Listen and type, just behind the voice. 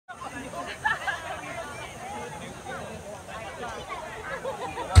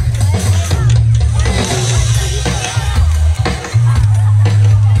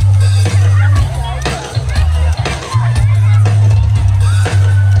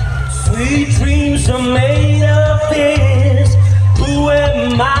Sweet dreams are made of this. Who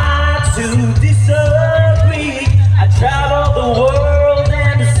am I to disagree? I travel the world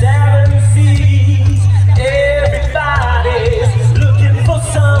and the 7 seas. Everybody's looking for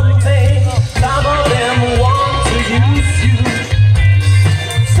something. Some of them want to use you.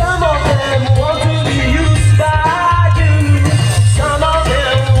 Some of them want to be used by you. Some of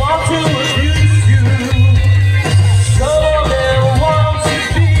them want to abuse you. Some of them want to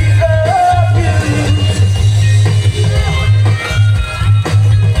be abused.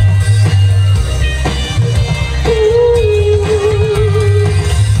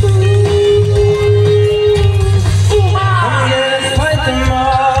 I'm gonna fight them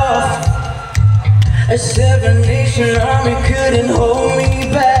off. A 7-nation army couldn't hold me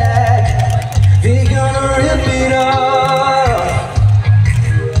back. They're gonna rip it off,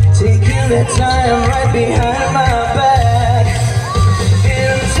 taking their time right behind my back. And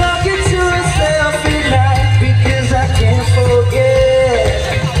I'm talking to myself at night because I can't forget.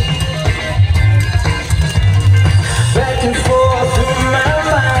 Back and forth through my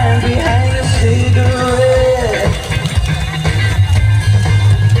mind behind the cigarette.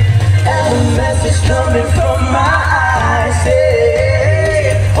 And the message coming from my eyes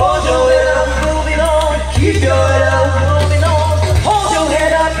say, hold your head up, moving on. Keep your head up, moving on. Hold your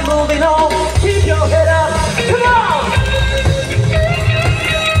head up, moving on. Keep your head up. Come on!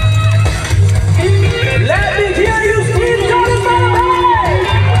 Let me hear you scream, Johnny, by the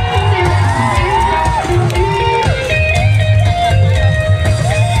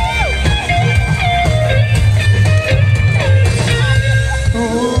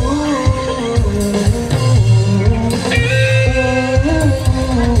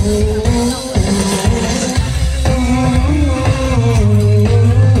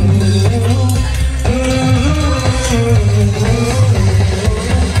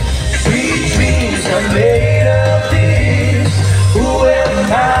Sweet dreams are made of this. Who am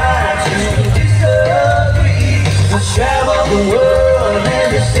I to disagree? I travel the world and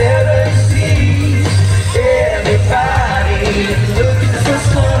the 7 seas. Everybody looking for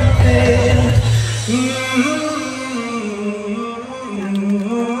something.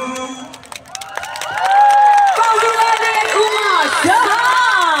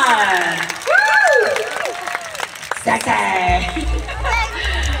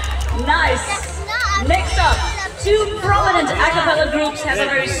 Nice. Next up, 2 prominent a cappella groups have a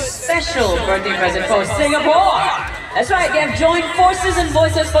very special birthday present for Singapore. That's right, they have joined forces and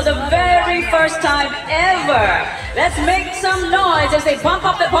voices for the very first time ever. Let's make some noise as they bump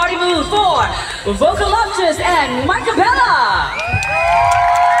up the party mood for 𝐒𝐇𝐀𝐑𝐄 and Micappella.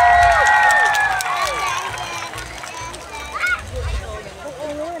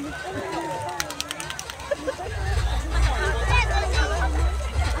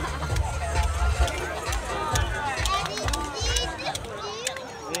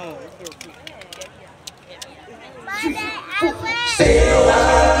 Stay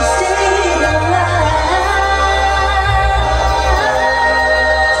alive, stay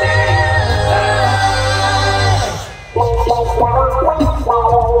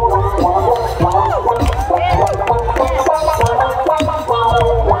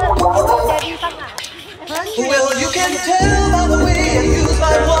Well, you can tell by the way I use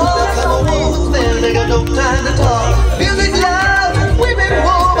my walk. I'm a wolfman, I got no time to talk. Music loud, women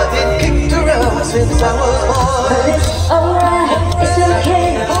warm, I've been kicked around since I was born. But it's alright, it's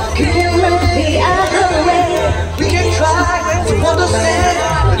okay. You can look the other way. We can try to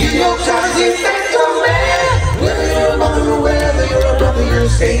understand New York Times effect on man. Whether you're a mother or whether you're a brother, you're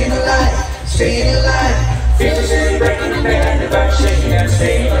staying alive, staying alive. Feel the city breaking the band, about shaking and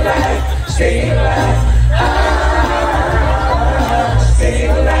staying alive, staying alive.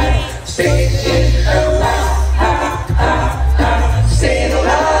 Staying alive, staying alive, staying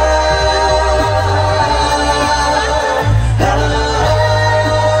alive.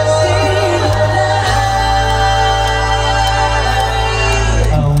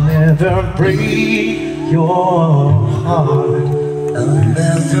 I'll never break your heart. I'll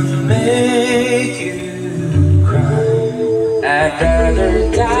never make you cry. I'd rather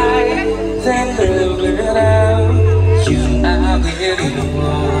die than live without you. I'll give you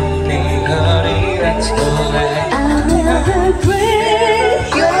warning, honey, that's no lie. I'll never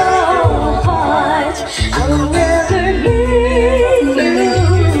break your heart. I'll never make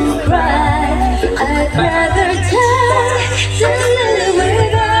you cry. I'd rather die than live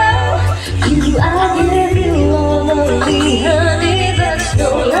without you. I'll give you all of me, honey, that's no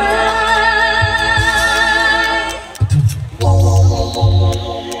lie.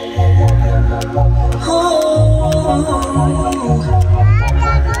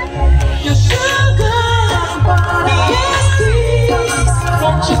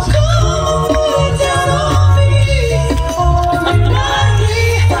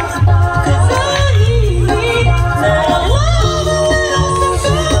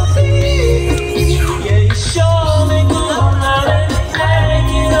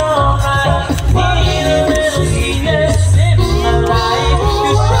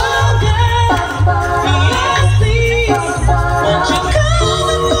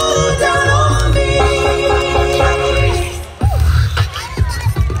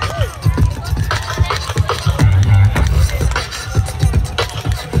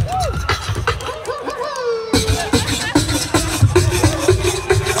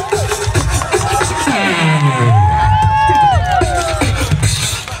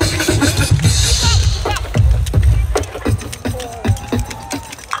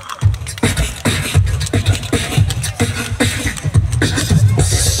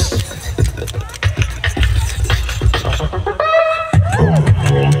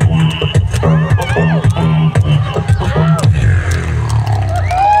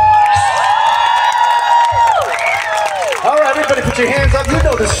 You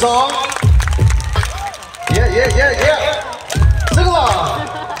know the song. Yeah. Sing along.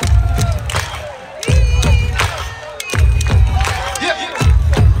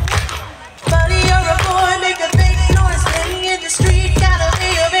 Buddy, you're a boy, make a big noise, standing in the street, gotta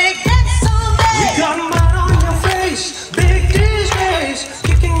be a big hit someday. You got a mud on your face, big these days,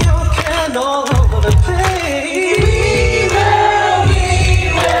 kicking your can all over the place. We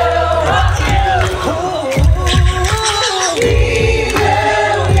will rock you. Oh, we will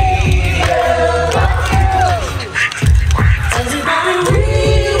rock you. Everybody, we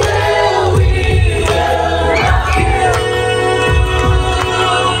will rock you.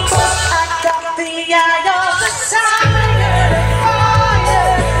 I got the eye of the tiger,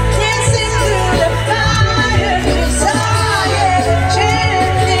 fire, dancing through the fire, desire,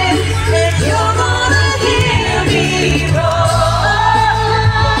 chanting, and you're gonna hear me roar.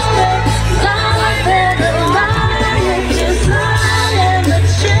 Louder than the lion, just lion, the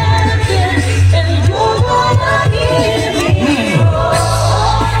champion, and you're gonna hear me roar.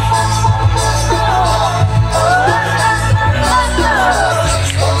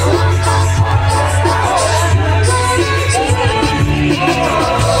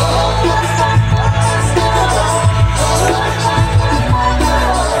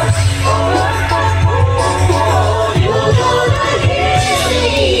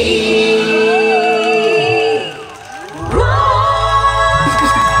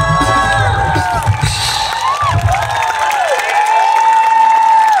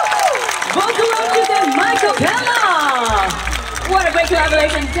 Welcome up to the Micappella! What a great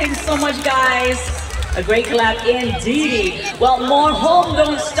collaboration. Thank you so much, guys. A great collab indeed. Well, more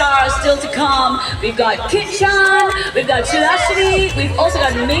homegrown stars still to come. We've got 𝐒𝐇𝐀, we've got 𝐒𝐈𝐿, we've also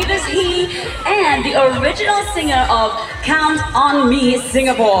got Mavis He, and the original singer of Count on Me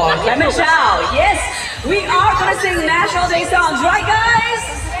Singapore, 𝐿𝐿𝐿. Yes, we are gonna sing National Day songs, right, guys?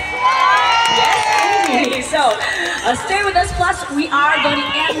 Yes, indeed. So, stay with us. Plus, we are going to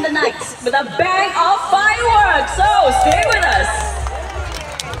end the night with a bang of fireworks. So, stay with us.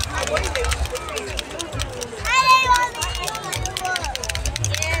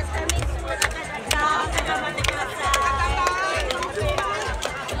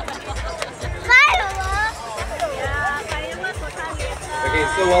 Okay,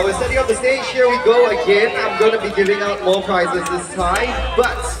 so while we're setting up the stage, here we go again. I'm going to be giving out more prizes this time,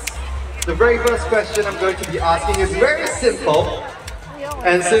 but the very first question I'm going to be asking is very simple.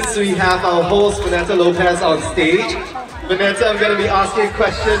 And since we have our host, Vanessa Lopez, on stage, Vanessa, I'm going to be asking a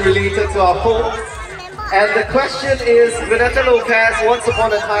question related to our host. And the question is, Vanessa Lopez, once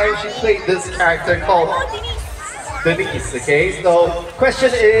upon a time, she played this character called Denise, okay? So,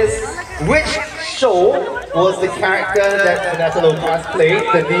 question is, which show was the character that Vanessa Lopez played,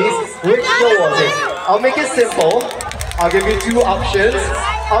 Denise? Which show was it? I'll make it simple. I'll give you two options.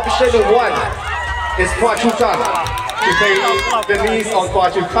 Option one is Phua Chu Kang. She played Denise on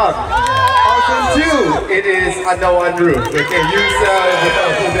Phua Chu Kang. Option two, it is Under One Roof. Okay, use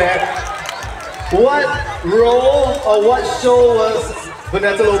there. What role or what show was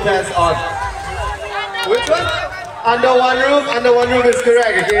Vanessa Lopez on? Which one? Under One Roof. Under One Roof is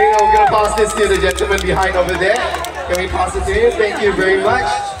correct, okay? I'm gonna pass this to the gentleman behind over there. Can we pass it to you? Thank you very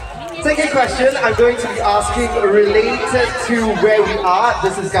much. Second question, I'm going to be asking related to where we are.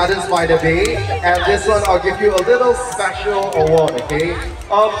 This is Gardens by the Bay, and this one I'll give you a little special award, okay?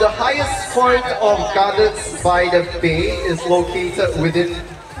 The highest point of Gardens by the Bay is located within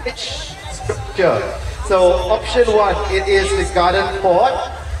which structure? So option one, it is the garden port,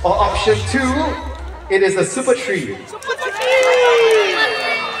 or option two, it is the super tree.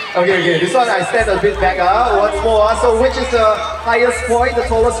 Okay, this one I stand a bit back once more. So which is the highest point, the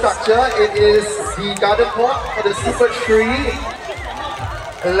tallest structure? It is the garden port or the super tree.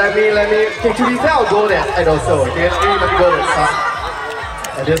 Let me, okay, to be fair, I'll go there and also, okay, let me go there.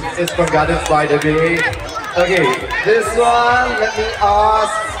 And this is from Gardens by the Bay. Okay, this one, let me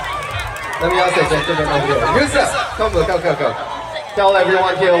ask the gentleman over here. You sir, come. Tell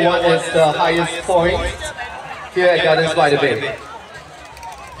everyone here what is the highest point here at Gardens by the Bay.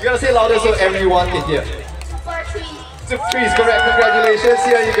 You gotta say louder so everyone can hear. Super tree is correct. Congratulations.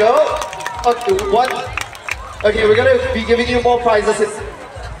 Here you go. Okay, we're gonna be giving you more prizes